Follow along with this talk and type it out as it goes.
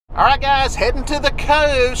Alright guys, heading to the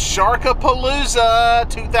coast. Sharkapalooza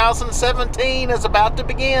 2017 is about to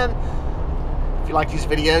begin. If you like these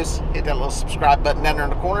videos, hit that little subscribe button down there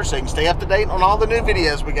in the corner so you can stay up to date on all the new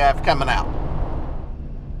videos we got coming out.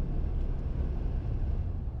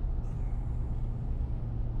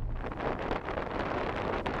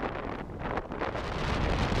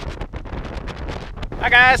 Hi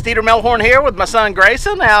guys, Dieter Melhorn here with my son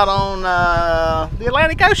Grayson out on the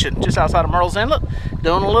Atlantic Ocean, just outside of Murrells Inlet,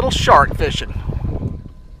 doing a little shark fishing.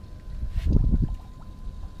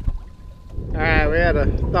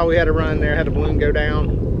 Alright, thought we had a run there, had the balloon go down.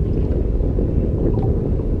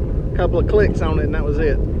 A couple of clicks on it and that was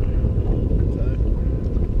it. So,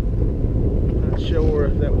 not sure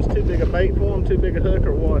if that was too big a bait for them, too big a hook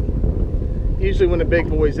or what. Usually when the big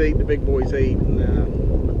boys eat, and the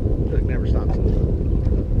hook never stops them.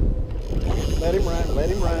 Let him run, let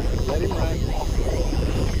him run, let him run.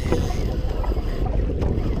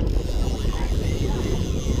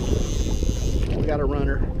 We got a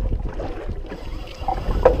runner.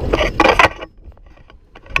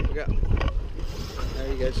 We got. There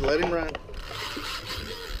you go, just let him run.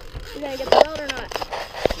 You gonna get the boat or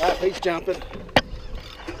not? Right, he's jumping.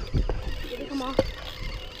 Did he come off? Did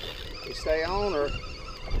he stay on or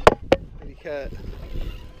did he cut?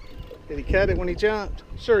 Did he cut it when he jumped?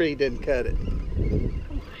 Sure he didn't cut it. Come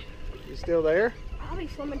on. He's still there? I'll be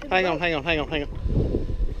swimming to the Hang boat. on, hang on, hang on, hang on.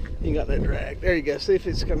 You got that drag. There you go. See if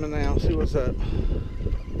it's coming now. See what's up.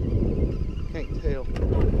 Can't tell.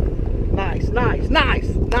 Nice, nice, nice,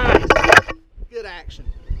 nice. Good action.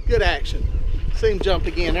 Good action. See him jump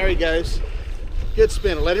again. There he goes. Good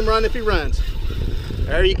spinner. Let him run if he runs.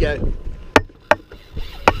 There you go.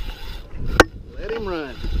 Let him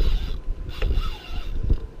run.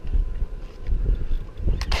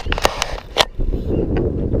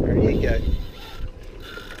 There you go.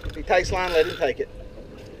 If he takes line, let him take it.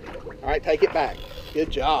 All right, take it back. Good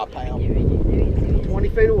job, pal. 20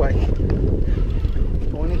 feet away.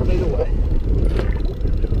 20 feet away.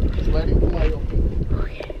 Just let him flail.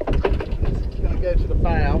 He's going to go to the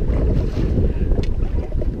bow.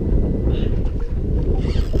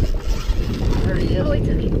 There he is. Oh, he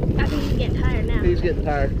took it. I think he's getting tired now. He's getting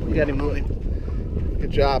tired. You got him moving.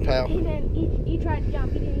 Good job, pal. He tried to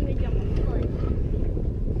jump. He didn't even jump on the foot.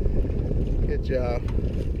 Good job.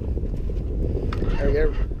 There you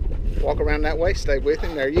go. Walk around that way. Stay with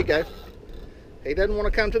him. There you go. He doesn't want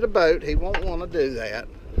to come to the boat. He won't want to do that.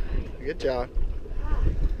 Good job.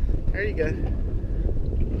 There you go.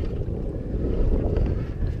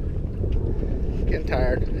 Getting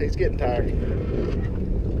tired. He's getting tired.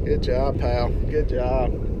 Good job, pal. Good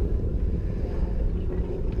job.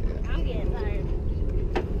 I'm getting tired.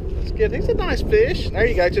 That's good. He's a nice fish. There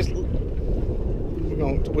you go.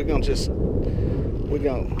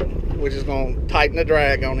 We're just gonna tighten the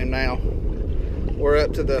drag on him now. We're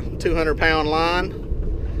up to the 200-pound line.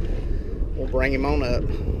 We'll bring him on up.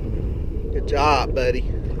 Good job, buddy.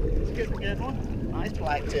 It's getting a good one. Nice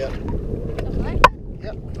blacktip.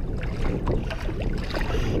 Yep.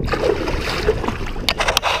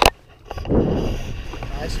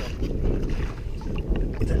 Nice one.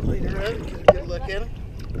 Get that leader up. Get a good look at him.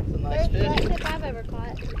 It's a nice fish. First blacktip I've ever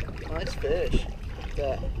caught. Nice fish. Look at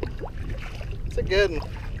that. It's a good one.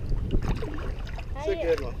 It's a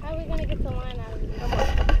good one. How are we gonna get the line out of it? Come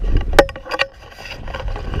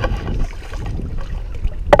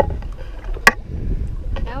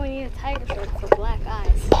on. Now we need a tiger shark for black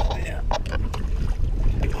eyes. Yeah.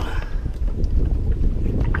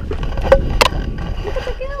 Look at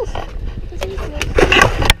the gills.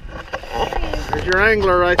 There's your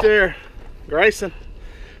angler right there, Grayson.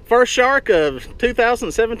 First shark of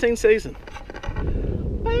 2017 season.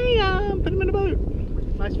 Bam! Put him in the boat.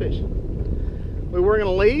 Nice fish. We were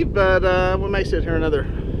gonna leave, but we may sit here another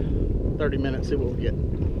 30 minutes, see what we get.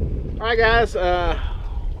 All right, guys,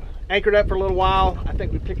 anchored up for a little while. I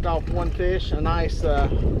think we picked off one fish, a nice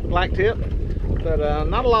blacktip, but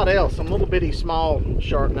not a lot else. Some little bitty small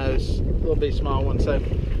sharpnose, little bitty small one. So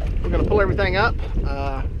we're gonna pull everything up,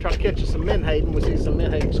 try to catch us some menhaden. We see some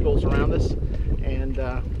menhaden schools around us, and do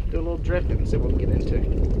a little drifting and see what we can get into.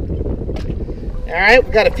 All right,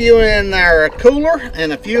 we got a few in our cooler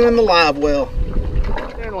and a few in the live well.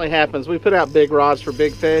 Generally happens, we put out big rods for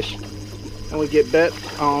big fish and we get bet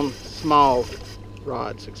on small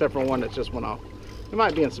rods, except for one that just went off. It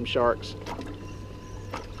might be in some sharks.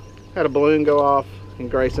 Had a balloon go off and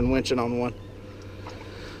Grayson winching on one.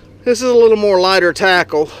 This is a little more lighter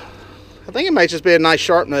tackle. I think it may just be a nice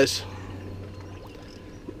sharpnose.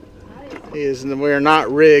 We're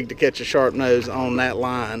not rigged to catch a sharpnose on that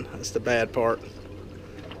line. That's the bad part.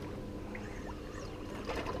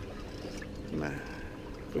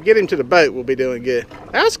 If we get him to the boat, we'll be doing good.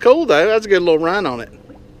 That's cool though. That's a good little run on it.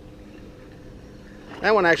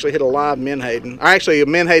 That one actually hit a live menhaden. Or actually a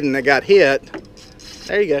menhaden that got hit.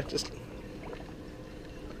 There you go. Just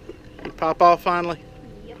pop off finally.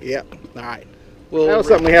 Yep. All right. Well, that was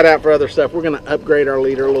something we had out for other stuff. We're going to upgrade our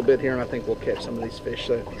leader a little bit here, and I think we'll catch some of these fish.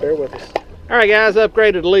 So bear with us. All right, guys.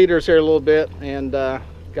 Upgraded the leaders here a little bit, and got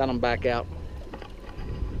them back out.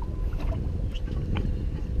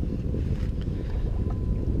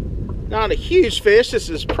 Not a huge fish. This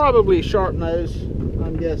is probably sharpnose.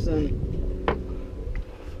 I'm guessing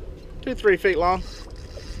 2-3 feet long.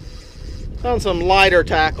 On some lighter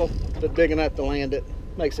tackle, but big enough to land it.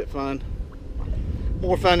 Makes it fun.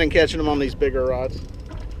 More fun than catching them on these bigger rods.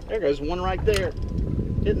 There goes one right there.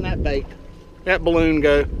 Hitting that bait. That balloon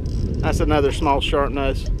go. That's another small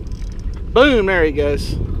sharpnose. Boom, there he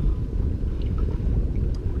goes.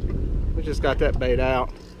 We just got that bait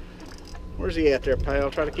out. Where's he at there, pal?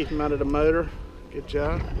 Try to keep him out of the motor. Good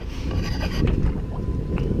job.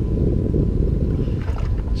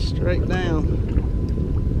 Straight down.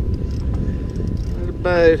 There's the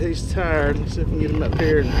boat. He's tired. Let's see if we can get him up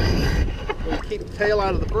here. And we'll keep the tail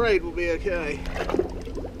out of the braid. We'll be okay.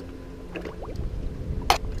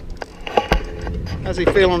 How's he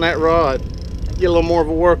feel on that rod? Get a little more of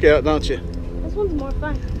a workout, don't you? This one's more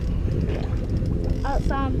fun. Oh, I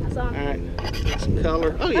saw him. I saw him. All right. Get some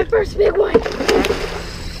color. Oh, yeah. My first big one. Does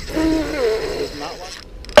not like.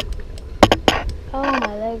 Oh,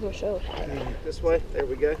 my legs were so tired. This way. There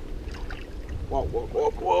we go. Walk, walk,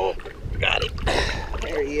 walk, walk. Got it.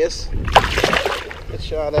 There he is. Good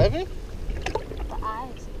shot of him. The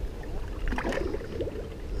eyes.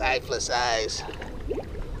 Lifeless eyes.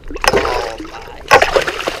 Oh, nice.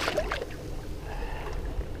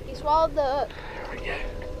 He swallowed the... There we go.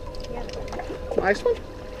 Yeah. Nice one.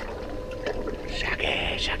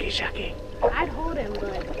 Shucky, shucky, shucky. I'd hold him,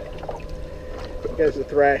 but... He goes to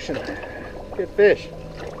thrashing. Good fish.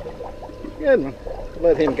 Good one.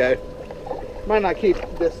 Let him go. Might not keep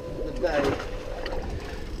this today.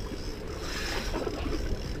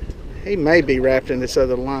 He may be wrapped in this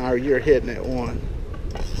other line, or you're hitting it one.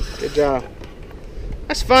 Good job.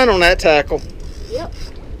 That's fun on that tackle. Yep.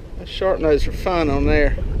 That sharpnose are fun on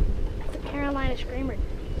there. It's a Carolina screamer.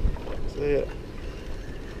 That's it.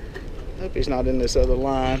 Hope he's not in this other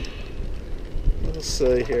line. Let's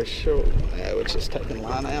see here. Sure. Yeah, we're just taking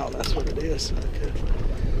line out. That's what it is. Okay.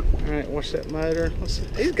 All right, watch that motor. Let's see.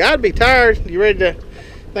 He's got to be tired. You ready to?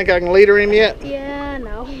 Think I can leader him yet? Yeah,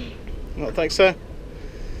 no. You don't think so?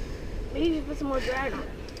 Maybe just put some more drag on it.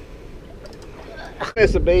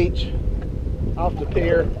 It's a beach off the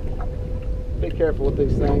pier. Be careful with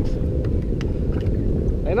these things.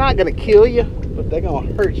 They're not going to kill you, but they're going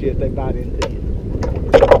to hurt you if they bite into you.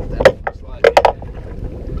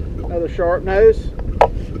 Another sharp nose.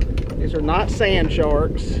 These are not sand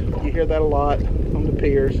sharks. You hear that a lot on the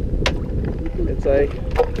piers. It's a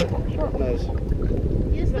sharp nose.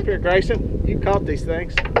 Yes, Up here, Grayson. You caught these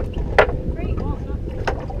things. Great. Well, no.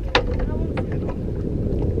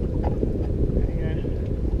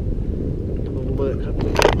 Look,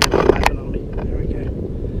 hopefully laughing on me. There we go.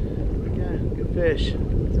 Okay, good fish.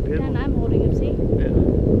 Good And one. I'm holding him, see? Yeah,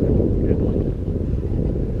 good one.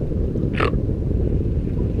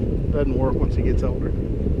 Doesn't work once he gets older.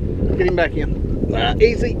 Get him back in.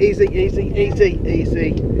 Easy, easy, easy, easy,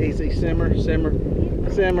 easy, easy. Simmer, simmer,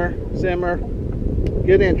 simmer, simmer.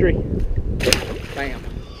 Good entry. Bam.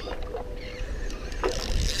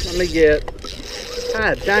 Let me get.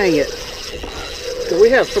 Ah, dang it. Do we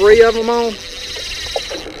have 3 of them on?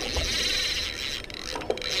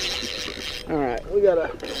 All right, we got a.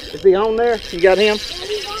 Is he on there? You got him?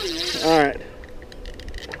 All right.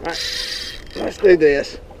 All right. Let's do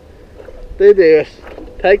this. Do this.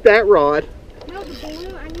 Take that rod. No, the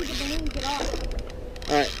balloon. I need the balloon to get off.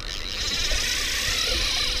 All right.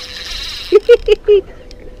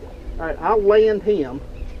 All right, I'll land him.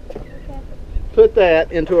 Okay. Put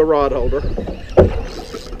that into a rod holder.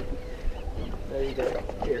 There you go.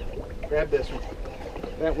 Here, grab this one.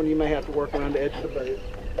 That one you may have to work around the edge of the boat.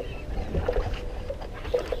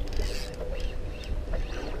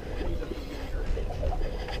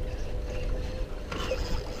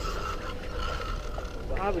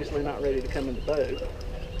 Obviously not ready to come in the boat.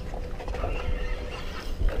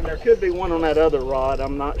 And there could be one on that other rod.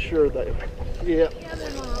 I'm not sure though. Yeah. Yeah,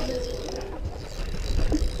 there's one on this.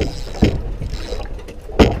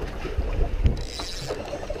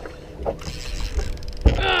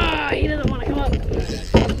 Ah, he doesn't want to come up. Keep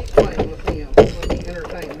playing with him. Let me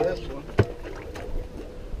entertain this one.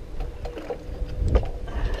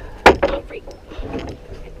 Oh, freak.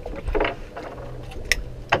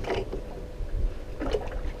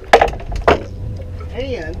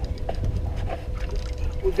 And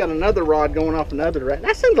we've got another rod going off another direction.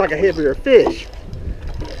 That seems like a heavier fish.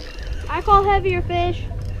 I call heavier fish.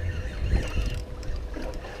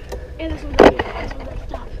 And this one's heavy. This one's like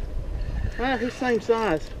tough. Ah, he's same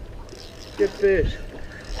size. Good fish.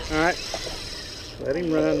 Alright. Let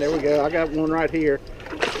him run. There we go. I got one right here.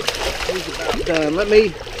 He's about done.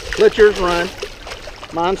 Let yours run.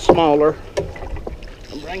 Mine's smaller.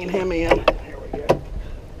 I'm bringing him in. There we go.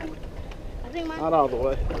 I think mine. Not all the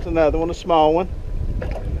way. There's another one, a small one.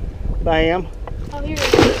 Bam. Oh, here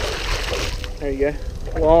it is. There you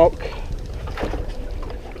go. Walk.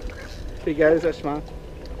 If he goes, that's fine.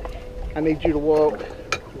 I need you to walk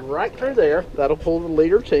right through there. That'll pull the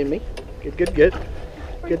leader to me. Good, good, good.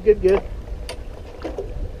 Good, good, good.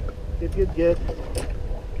 Good, good, good.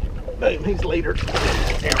 Boom, he's leader.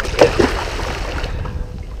 There we go.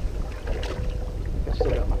 I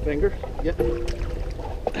still got my finger. Yep.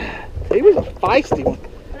 He was a feisty one.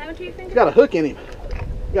 What happened to your finger? He's got a hook in him.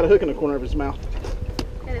 He's got a hook in the corner of his mouth.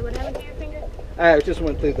 And then what happened to your finger? It just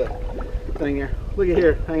went through the thing here. Look at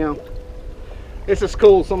here. Hang on. This is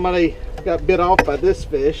cool. Somebody got bit off by this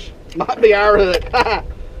fish. Might be our hook.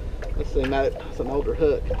 Let's see. No, it's an older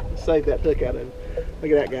hook. Let's save that hook out of it.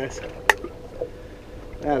 Look at that, guys.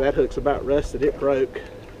 Ah, that hook's about rusted. It broke.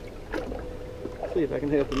 Let's see if I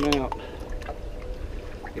can help him out.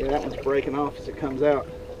 Yeah, that one's breaking off as it comes out.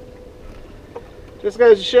 Just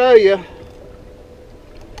goes to show you,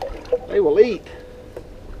 they will eat,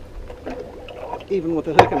 even with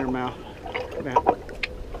a hook in their mouth. Now,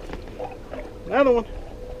 another one.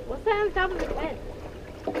 What's that on the top of his head?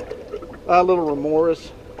 A little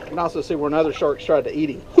remorse. You can also see where another shark's tried to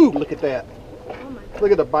eat him. Whew, look at that. Oh my God.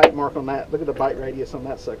 Look at the bite mark on that. Look at the bite radius on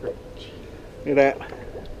that sucker. Look at that.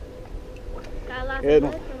 Got lots Good of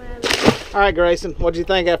one. blood coming out of it. All right, Grayson, what'd you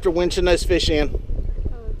think after winching those fish in?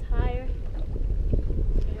 I'm tired.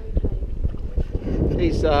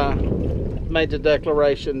 Very tired. He's made the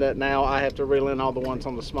declaration that now I have to reel in all the ones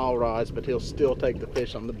on the small rods, but he'll still take the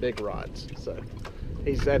fish on the big rods. So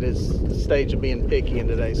he's at his stage of being picky in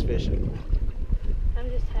today's fishing. I'm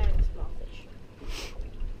just tired of small fish.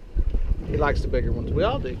 He likes the bigger ones. We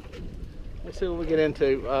all do. Let's see what we get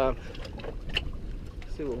into. Let's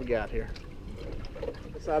see what we got here.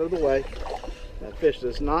 This out of the way. That fish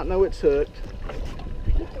does not know it's hooked.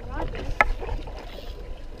 Keep the rod there.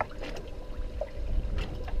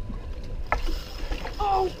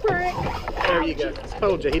 Oh, frick! There you go. I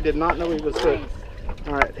told you, he did not know he was hooked.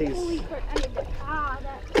 All right, he's... Holy frick, I need to... Ah,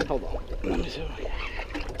 that... Hold on. Let me see what we got.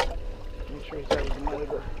 Make sure he's out of the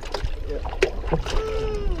motor. Yep. That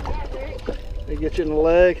hurt. They get you in the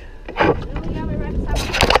leg. Oh, you got me right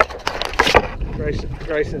beside my...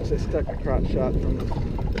 Grayson just stuck a crotch shot from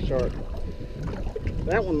the shark.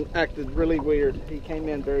 That one acted really weird. He came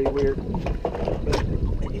in very weird. But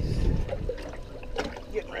he's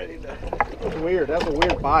getting ready to... That was weird. That was a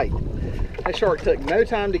weird bite. That shark took no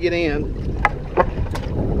time to get in.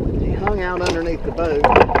 He hung out underneath the boat.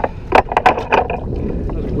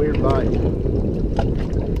 That was a weird bite.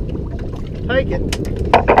 Take it.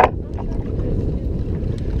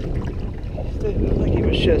 I think he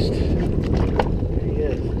was just... There he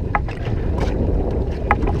is.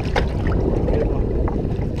 Good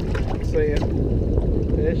one. See him.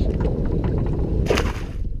 Fish.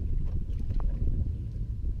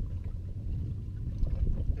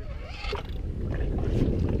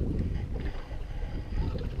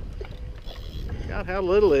 God, how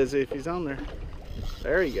little is he if he's on there?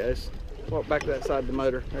 There he goes. Walk back to that side of the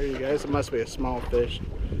motor. There he goes. It must be a small fish.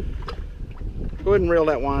 Go ahead and reel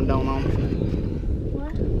that wind on him.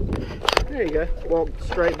 What? There you go. Walk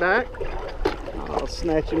straight back. I'll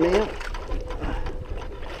snatch him in.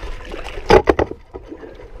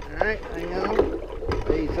 Alright, hang on.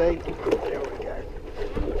 Easy. There we go.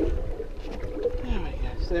 There we go.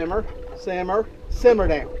 Simmer, simmer, simmer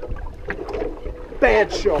down.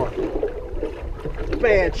 Bad shark.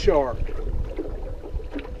 Bad shark.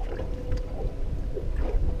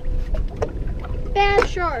 Bad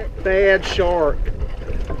shark. Bad shark.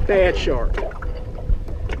 Bad shark.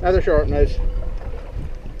 Other sharpnose.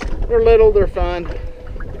 They're little, they're fun.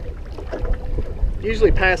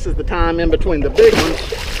 Usually passes the time in between the big ones.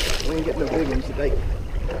 We ain't getting no big ones today.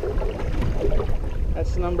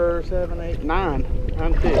 That's number 7, 8, 9.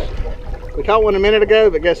 9 fish. We caught one a minute ago,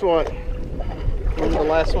 but guess what? Remember the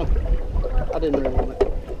last one? I didn't reel on it.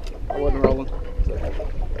 I wasn't rolling. So,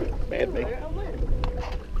 bad me.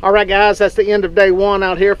 All right, guys, that's the end of day one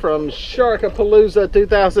out here from Sharkapalooza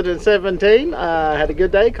 2017. Had a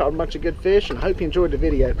good day, caught a bunch of good fish, and I hope you enjoyed the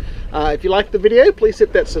video. If you liked the video, please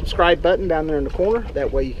hit that subscribe button down there in the corner.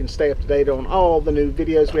 That way you can stay up to date on all the new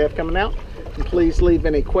videos we have coming out. And please leave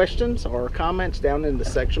any questions or comments down in the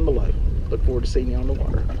section below. Look forward to seeing you on the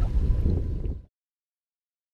water.